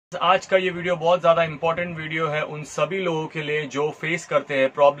आज का ये वीडियो बहुत ज्यादा इंपॉर्टेंट वीडियो है उन सभी लोगों के लिए जो फेस करते हैं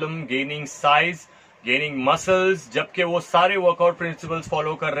problem gaining size, gaining muscles, जबकि वो सारे वर्कआउट प्रिंसिपल्स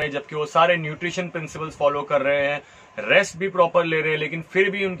फॉलो कर रहे हैं, जबकि वो सारे न्यूट्रिशन प्रिंसिपल्स फॉलो कर रहे हैं, रेस्ट भी प्रॉपर ले रहे हैं, लेकिन फिर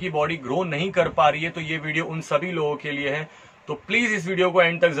भी उनकी बॉडी ग्रो नहीं कर पा रही है। तो ये वीडियो उन सभी लोगों के लिए है, तो प्लीज इस वीडियो को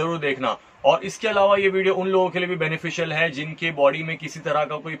एंड तक जरूर देखना। और इसके अलावा ये वीडियो उन लोगों के लिए भी बेनिफिशियल है जिनके बॉडी में किसी तरह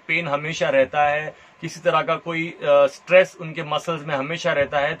का कोई पेन हमेशा रहता है, किसी तरह का कोई स्ट्रेस उनके मसल्स में हमेशा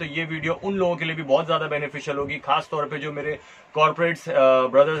रहता है। तो ये वीडियो उन लोगों के लिए भी बहुत ज्यादा बेनिफिशियल होगी, खास तौर पे जो मेरे कॉर्पोरेट्स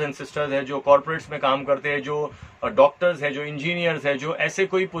ब्रदर्स एंड सिस्टर्स हैं, जो कॉर्पोरेट्स में काम करते हैं, जो डॉक्टर्स हैं, जो इंजीनियर्स हैं, जो ऐसे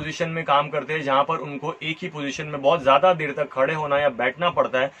कोई पोजीशन में काम करते हैं जहां पर उनको एक ही पोजीशन में बहुत ज्यादा देर तक खड़े होना या बैठना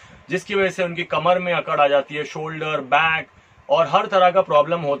पड़ता है, जिसकी वजह से उनकी कमर में अकड़ आ जाती है, शोल्डर, बैक और हर तरह का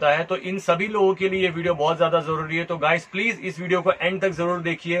प्रॉब्लम होता है। तो इन सभी लोगों के लिए ये वीडियो बहुत ज्यादा जरूरी है। तो गाइस प्लीज इस वीडियो को एंड तक जरूर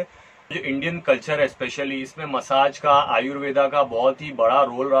देखिए। जो इंडियन कल्चर है स्पेशली, इसमें मसाज का, आयुर्वेदा का बहुत ही बड़ा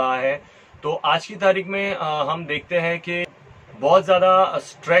रोल रहा है। तो आज की तारीख में हम देखते हैं कि बहुत ज्यादा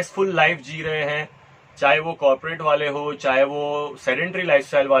स्ट्रेसफुल लाइफ जी रहे हैं, चाहे वो कॉर्पोरेट वाले हो, चाहे वो सेडेंटरी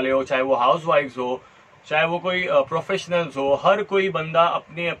लाइफस्टाइल वाले हो, चाहे वो हाउस वाइफ्स हो, चाहे वो कोई प्रोफेशनल्स हो। हर कोई बंदा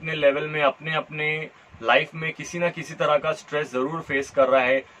अपने अपने लेवल में, अपने अपने लाइफ में किसी ना किसी तरह का स्ट्रेस जरूर फेस कर रहा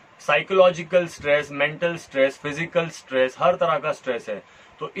है। Psychological stress, mental stress, physical stress, हर तरह का स्ट्रेस है।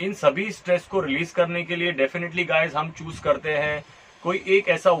 तो इन सभी स्ट्रेस को रिलीज करने के लिए डेफिनेटली गाइस हम चूज करते हैं कोई एक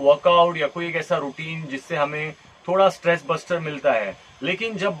ऐसा वर्कआउट या कोई एक ऐसा रूटीन जिससे हमें थोड़ा स्ट्रेस बस्टर मिलता है।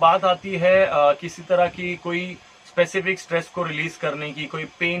 लेकिन जब बात आती है किसी तरह की कोई स्पेसिफिक स्ट्रेस को रिलीज करने की, कोई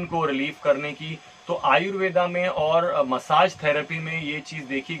पेन को रिलीव करने की, तो आयुर्वेदा में और मसाज थेरेपी में ये चीज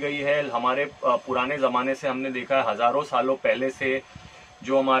देखी गई है। हमारे पुराने जमाने से हमने देखा है, हजारों सालों पहले से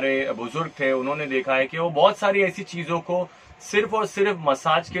जो हमारे बुजुर्ग थे उन्होंने देखा है कि वो बहुत सारी ऐसी चीजों को सिर्फ और सिर्फ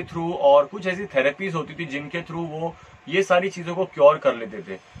मसाज के थ्रू और कुछ ऐसी थेरेपीज होती थी जिनके थ्रू वो ये सारी चीजों को क्योर कर लेते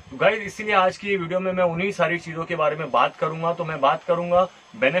थे। तो गाइस इसीलिए आज की वीडियो में मैं उन्हीं सारी चीजों के बारे में बात करूंगा। तो मैं बात करूंगा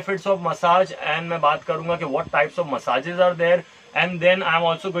बेनिफिट्स ऑफ मसाज एंड मैं बात करूंगा कि what types of massages are there, and then I am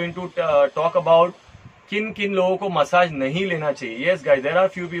also going to talk about किन किन लोगों को मसाज नहीं लेना चाहिए। Yes guys, there are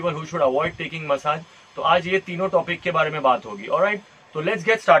few people who should avoid taking massage. तो आज ये तीनों टॉपिक के बारे में बात होगी। ऑलराइट, तो let's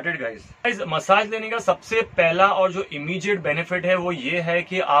get started guys. Massage लेने का सबसे पहला और जो इमीडिएट बेनिफिट है वो ये है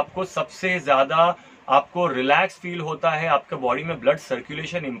कि आपको सबसे ज्यादा आपको रिलैक्स फील होता है, आपके बॉडी में ब्लड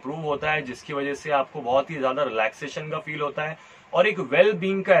सर्कुलेशन इंप्रूव होता है, जिसकी वजह से आपको बहुत ही ज्यादा रिलैक्सेशन का फील होता है और एक वेल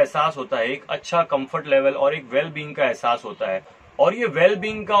बीइंग का एहसास होता है, एक अच्छा कंफर्ट लेवल और एक वेल बीइंग का एहसास होता है। और ये वेल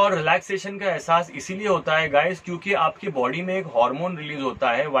बीइंग का और रिलैक्सेशन का एहसास इसीलिए होता है गाइस क्योंकि आपकी बॉडी में एक हार्मोन रिलीज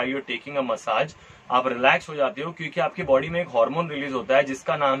होता है while you are taking a massage. आप रिलैक्स हो जाते हो क्योंकि आपकी बॉडी में एक हार्मोन रिलीज होता है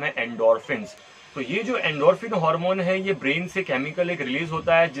जिसका नाम है एंडोर्फिन्स। तो ये जो एंडोर्फिन हार्मोन है ये ब्रेन से केमिकल एक रिलीज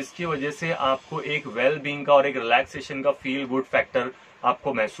होता है जिसकी वजह से आपको एक वेल बीइंग का और एक रिलैक्सेशन का फील गुड फैक्टर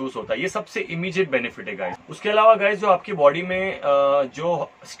आपको महसूस होता है। ये सबसे इमीडिएट बेनिफिट है गाइस। उसके अलावा गाइस जो आपकी बॉडी में जो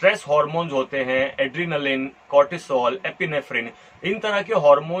स्ट्रेस हार्मोन्स होते हैं, एड्रेनालिन, कॉर्टिसोल, एपिनेफ्रिन, इन तरह के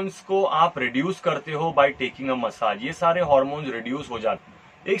हार्मोन्स को आप रिड्यूस करते हो बाय टेकिंग अ मसाज। ये सारे हार्मोन्स रिड्यूस हो जाते हैं।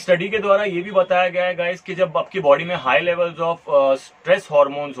 एक स्टडी के द्वारा ये भी बताया गया है गाइस कि जब आपकी बॉडी में high levels of stress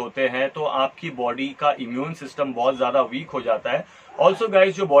hormones होते हैं तो आपकी बॉडी का इम्यून सिस्टम बहुत ज्यादा वीक हो जाता है। ऑल्सो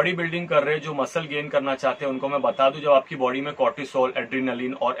गाइस जो बॉडी बिल्डिंग कर रहे हैं, जो मसल गेन करना चाहते हैं, उनको मैं बता दूं, जब आपकी बॉडी में कॉर्टिसोल,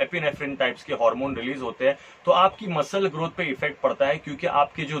 एड्रेनालिन और एपिनेफ्रिन टाइप्स के हार्मोन रिलीज होते हैं तो आपकी मसल ग्रोथ पे इफेक्ट पड़ता है क्योंकि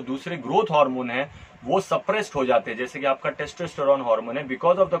आपके जो दूसरे ग्रोथ हार्मोन है वो सप्रेस्ड हो जाते हैं, जैसे कि आपका टेस्टोस्टेरोन हार्मोन है।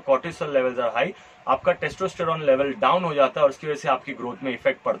 Because of the cortisol levels are high, आपका टेस्टोस्टेरोन लेवल डाउन हो जाता है और उसकी वजह से आपकी ग्रोथ में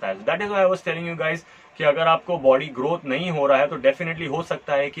इफेक्ट पड़ता है। That is why I was telling you guys कि अगर आपको बॉडी ग्रोथ नहीं हो रहा है तो डेफिनेटली हो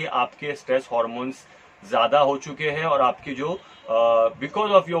सकता है कि आपके स्ट्रेस हार्मोन्स ज्यादा हो चुके हैं और आपकी जो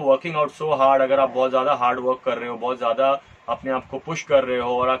because of your working out so hard, अगर आप बहुत ज्यादा हार्ड वर्क कर रहे हो, बहुत ज्यादा अपने आप को पुश कर रहे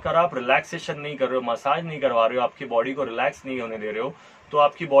हो और अगर आप रिलैक्सेशन नहीं कर रहे हो, मसाज नहीं करवा रहे हो, आपकी बॉडी को रिलैक्स नहीं होने दे रहे हो, तो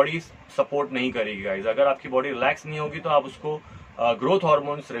आपकी बॉडी सपोर्ट नहीं करेगी गाइस। अगर आपकी बॉडी रिलैक्स नहीं होगी तो आप उसको ग्रोथ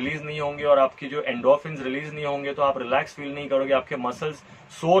हार्मोन्स रिलीज नहीं होंगे और आपकी जो एंडोर्फिन्स रिलीज नहीं होंगे तो आप रिलैक्स फील नहीं करोगे, आपके मसल्स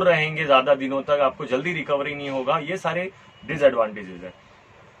सोर रहेंगे ज्यादा दिनों तक, आपको जल्दी रिकवरी नहीं होगा। ये सारे डिसएडवांटेजेस है।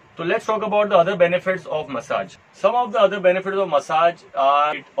 So let's talk about the other benefits of massage. Some of the other benefits of massage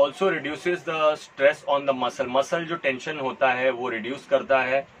are it also reduces the stress on the muscle. Muscle जो टेंशन होता है वो रिड्यूस करता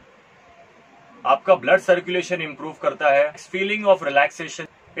है, आपका ब्लड सर्कुलेशन इंप्रूव करता है, feeling of relaxation.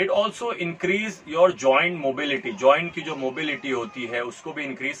 It also increase your joint mobility, joint की जो मोबिलिटी होती है उसको भी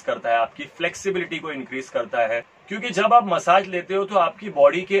इंक्रीज करता है, आपकी फ्लेक्सिबिलिटी को इंक्रीज करता है। क्योंकि जब आप मसाज लेते हो तो आपकी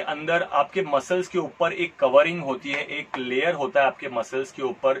बॉडी के अंदर आपके मसल्स के ऊपर एक कवरिंग होती है, एक लेयर होता है आपके मसल्स के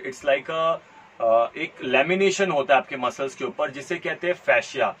ऊपर। इट्स लाइक एक लैमिनेशन होता है आपके मसल्स के ऊपर जिसे कहते हैं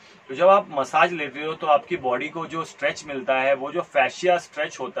फैशिया। तो जब आप मसाज लेते हो तो आपकी बॉडी को जो स्ट्रेच मिलता है, वो जो फैशिया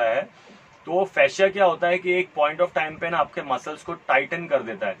स्ट्रेच होता है, तो वो फैशिया क्या होता है कि एक पॉइंट ऑफ टाइम पे ना आपके मसल्स को टाइटन कर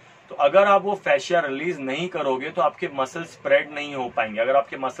देता है। तो अगर आप वो फैशिया रिलीज नहीं करोगे तो आपके मसल स्प्रेड नहीं हो पाएंगे। अगर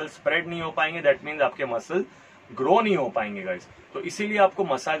आपके मसल स्प्रेड नहीं हो पाएंगे दैट मीन्स आपके मसल ग्रो नहीं हो पाएंगे गाइस। तो इसीलिए आपको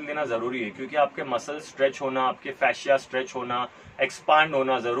मसाज लेना जरूरी है, क्योंकि आपके मसल स्ट्रेच होना, आपके फैशिया स्ट्रेच होना, एक्सपांड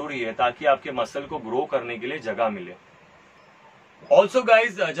होना जरूरी है ताकि आपके मसल को ग्रो करने के लिए जगह मिले। ऑल्सो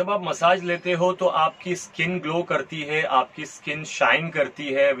गाइज, जब आप मसाज लेते हो तो आपकी स्किन ग्लो करती है, आपकी स्किन शाइन करती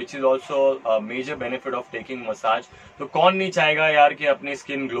है, which is also major benefit of taking massage. तो कौन नहीं चाहेगा यार कि अपनी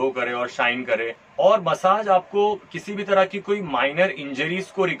स्किन ग्लो करे और शाइन करे। और मसाज आपको किसी भी तरह की कोई माइनर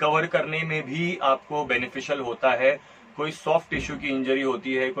इंजरीज को रिकवर करने में भी आपको बेनिफिशियल होता है। कोई सॉफ्ट टिश्यू की इंजरी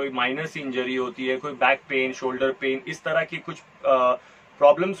होती है, कोई माइनर सी इंजरी होती है, कोई बैक पेन, शोल्डर पेन, इस तरह की कुछ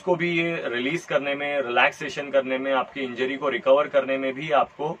प्रॉब्लम्स को भी ये रिलीज करने में, रिलैक्सेशन करने में, आपकी इंजरी को रिकवर करने में भी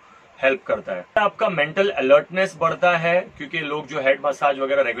आपको हेल्प करता है। आपका मेंटल अलर्टनेस बढ़ता है, क्योंकि लोग जो हेड मसाज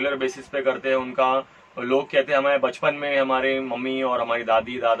वगैरह रेगुलर बेसिस पे करते हैं, उनका लोग कहते हैं, हमारे बचपन में हमारे मम्मी और हमारी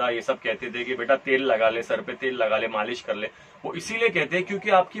दादी दादा ये सब कहते थे कि बेटा तेल लगा ले, सर पे तेल लगा ले, मालिश कर ले। वो इसीलिए कहते हैं क्योंकि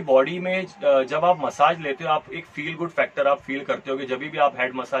आपकी बॉडी में जब आप मसाज लेते हो, आप एक फील गुड फैक्टर आप फील करते हो कि जब भी आप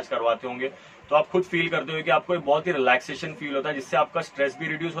हेड मसाज करवाते होंगे तो आप खुद फील करते हो कि आपको एक बहुत ही रिलैक्सेशन फील होता है, जिससे आपका स्ट्रेस भी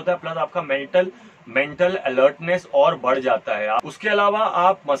रिड्यूस होता है, प्लस आपका मेंटल अलर्टनेस और बढ़ जाता है। उसके अलावा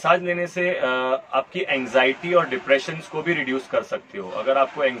आप मसाज लेने से आपकी एंजाइटी और डिप्रेशन को भी रिड्यूस कर सकते हो। अगर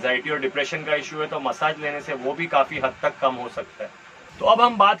आपको एंजाइटी और डिप्रेशन का इश्यू है तो मसाज लेने से वो भी काफी हद तक कम हो सकता है। तो अब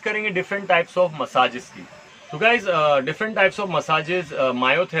हम बात करेंगे डिफरेंट टाइप्स ऑफ मसाजेस की। तो guys, different types of massages,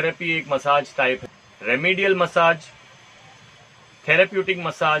 मायोथेरेपी एक मसाज टाइप है, remedial massage, therapeutic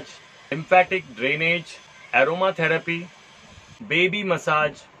massage, lymphatic drainage, aroma therapy, baby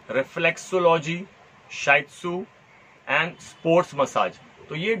massage, reflexology, शाइत्सु and sports massage.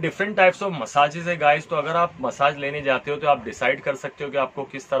 तो ये डिफरेंट टाइप्स ऑफ मसाजेस है गाइस। तो अगर आप मसाज लेने जाते हो तो आप डिसाइड कर सकते हो कि आपको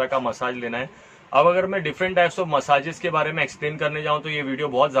किस तरह का मसाज लेना है। अब अगर मैं डिफरेंट टाइप्स ऑफ मसाजेस के बारे में एक्सप्लेन करने जाऊं तो ये वीडियो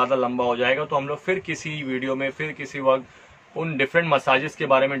बहुत ज्यादा लंबा हो जाएगा। तो हम लोग फिर किसी वीडियो में, फिर किसी वक्त उन डिफरेंट मसाजेस के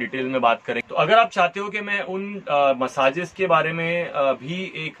बारे में डिटेल में बात करें। तो अगर आप चाहते हो कि मैं उन मसाजेस के बारे में भी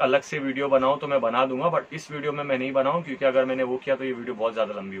एक अलग से वीडियो बनाऊं तो मैं बना दूंगा, बट इस वीडियो में मैं नहीं बनाऊं, क्योंकि अगर मैंने वो किया तो ये वीडियो बहुत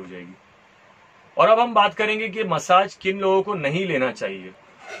ज्यादा लंबी हो जाएगी। और अब हम बात करेंगे कि मसाज किन लोगों को नहीं लेना चाहिए।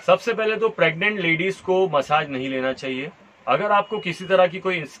 सबसे पहले तो प्रेग्नेंट लेडीज को मसाज नहीं लेना चाहिए। अगर आपको किसी तरह की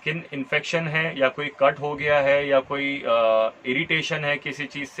कोई स्किन इन्फेक्शन है, या कोई कट हो गया है, या कोई इरिटेशन है किसी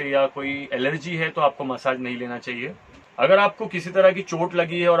चीज से, या कोई एलर्जी है, तो आपको मसाज नहीं लेना चाहिए। अगर आपको किसी तरह की चोट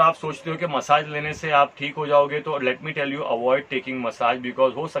लगी है और आप सोचते हो कि मसाज लेने से आप ठीक हो जाओगे, तो let me tell you, avoid taking massage,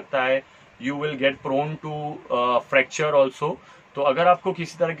 because हो सकता है you will get prone to fracture also. तो अगर आपको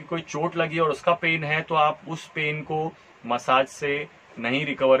किसी तरह की कोई चोट लगी और उसका पेन है तो आप उस पेन को मसाज से नहीं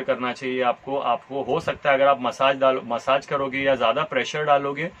रिकवर करना चाहिए। आपको हो सकता है अगर आप मसाज करोगे या ज्यादा प्रेशर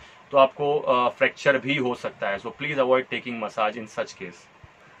डालोगे तो आपको फ्रैक्चर भी हो सकता है। So please avoid taking massage in such case.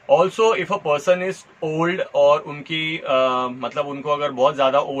 Also if a person is old और उनकी मतलब उनको अगर बहुत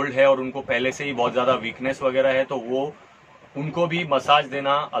ज्यादा ओल्ड है और उनको पहले से ही बहुत ज्यादा वीकनेस वगैरह है तो वो उनको भी मसाज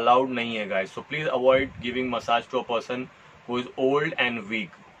देना अलाउड नहीं है guys. So please avoid giving massage to a person who is old and week.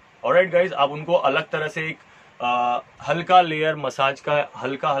 Alright guys, आप उनको अलग तरह से एक हल्का लेयर मसाज का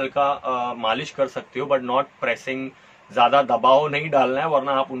हल्का मालिश कर सकते हो, बट नॉट प्रेसिंग, ज्यादा दबाव नहीं डालना है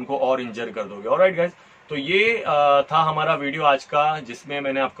वरना आप उनको और इंजर कर दोगे। ऑलराइट गाइज, तो ये था हमारा वीडियो आज का, जिसमें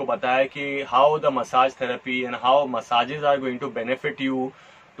मैंने आपको बताया कि how the massage therapy and how massages are going to benefit you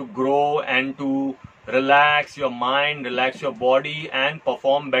to grow and to relax your mind, relax your body and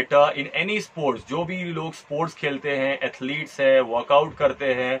perform better in any sports. जो भी लोग स्पोर्ट्स खेलते हैं, एथलीट्स है, वर्कआउट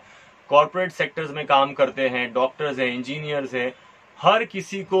करते हैं, corporate sectors में काम करते हैं, डॉक्टर्स हैं, इंजीनियर्स हैं, हर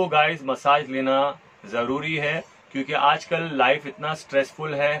किसी को गाइस मसाज लेना जरूरी है, क्योंकि आजकल लाइफ इतना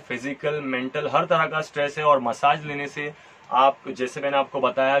स्ट्रेसफुल है, फिजिकल, मेंटल, हर तरह का स्ट्रेस है। और मसाज लेने से आप, जैसे मैंने आपको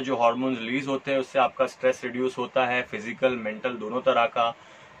बताया, जो हार्मोन्स रिलीज होते हैं उससे आपका स्ट्रेस रिड्यूस होता है, फिजिकल, मेंटल दोनों तरह का,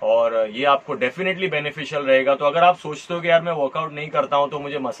 और ये आपको डेफिनेटली बेनिफिशियल रहेगा। तो अगर आप सोचते हो कि यार मैं वर्कआउट नहीं करता हूं तो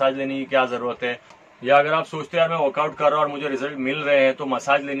मुझे मसाज लेने की क्या जरूरत है, या अगर आप सोचते हो यार मैं वर्कआउट कर रहा हूं और मुझे रिजल्ट मिल रहे हैं तो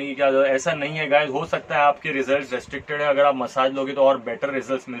मसाज लेने की क्या जरूरत है, ऐसा नहीं है गाइस। हो सकता है आपके रिजल्ट रेस्ट्रिक्टेड है, अगर आप मसाज लोगे तो और बेटर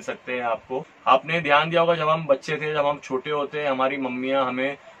रिजल्ट मिल सकते हैं आपको। आपने ध्यान दिया होगा, जब हम बच्चे थे, जब हम छोटे होते, हमारी मम्मियां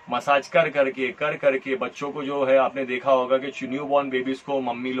हमें मसाज कर करके बच्चों को, जो है आपने देखा होगा कि न्यू बॉर्न बेबीज को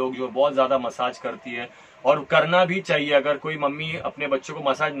मम्मी लोग जो बहुत ज्यादा मसाज करती है, और करना भी चाहिए। अगर कोई मम्मी अपने बच्चों को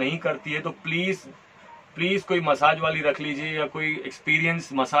मसाज नहीं करती है तो प्लीज कोई मसाज वाली रख लीजिए, या कोई एक्सपीरियंस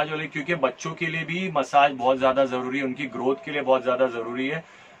मसाज वाली, क्योंकि बच्चों के लिए भी मसाज बहुत ज्यादा जरूरी है, उनकी ग्रोथ के लिए बहुत ज्यादा जरूरी है।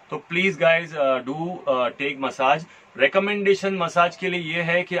 तो please guys do take massage. Recommendation massage के लिए ये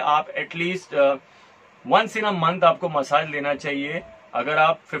है कि आप at least once in a month आपको मसाज लेना चाहिए। अगर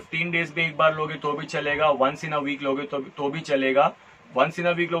आप 15 डेज में एक बार लोगे तो भी चलेगा, वंस इन अ वीक लोगे तो भी चलेगा। वंस इन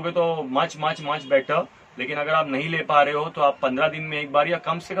अ वीक लोगे तो मच मच मच बेटर, लेकिन अगर आप नहीं ले पा रहे हो तो आप 15 दिन में एक बार या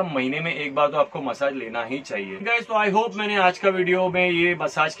कम से कम महीने में एक बार तो आपको मसाज लेना ही चाहिए। गाइस, तो आई होप मैंने आज का वीडियो में ये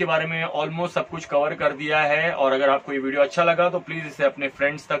मसाज के बारे में ऑलमोस्ट सब कुछ कवर कर दिया है। और अगर आपको ये वीडियो अच्छा लगा तो प्लीज इसे अपने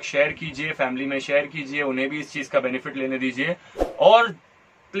फ्रेंड्स तक शेयर कीजिए, फैमिली में शेयर कीजिए, उन्हें भी इस चीज का बेनिफिट लेने दीजिए। और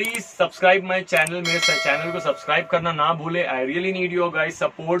प्लीज सब्सक्राइब माई चैनल, मेरे चैनल को सब्सक्राइब करना ना भूले। I really need your guys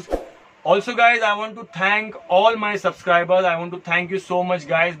support. Also guys, I want to thank all my subscribers. I want to thank you so much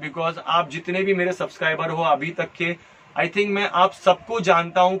guys, because आप जितने भी मेरे सब्सक्राइबर हो अभी तक के, आई थिंक मैं आप सबको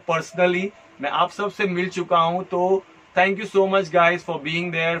जानता हूँ पर्सनली, मैं आप सबसे मिल चुका हूँ। तो thank you so much guys for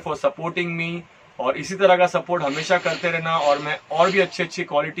being there, for supporting me. और इसी तरह का सपोर्ट हमेशा करते रहना, और मैं और भी अच्छी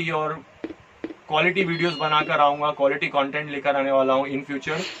क्वालिटी वीडियोस बनाकर आऊंगा, क्वालिटी कंटेंट लेकर आने वाला हूँ इन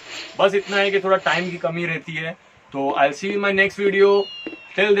फ्यूचर। बस इतना है कि थोड़ा टाइम की कमी रहती है। तो I will see you in my next video.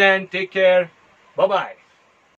 Till then, take care. Bye-bye.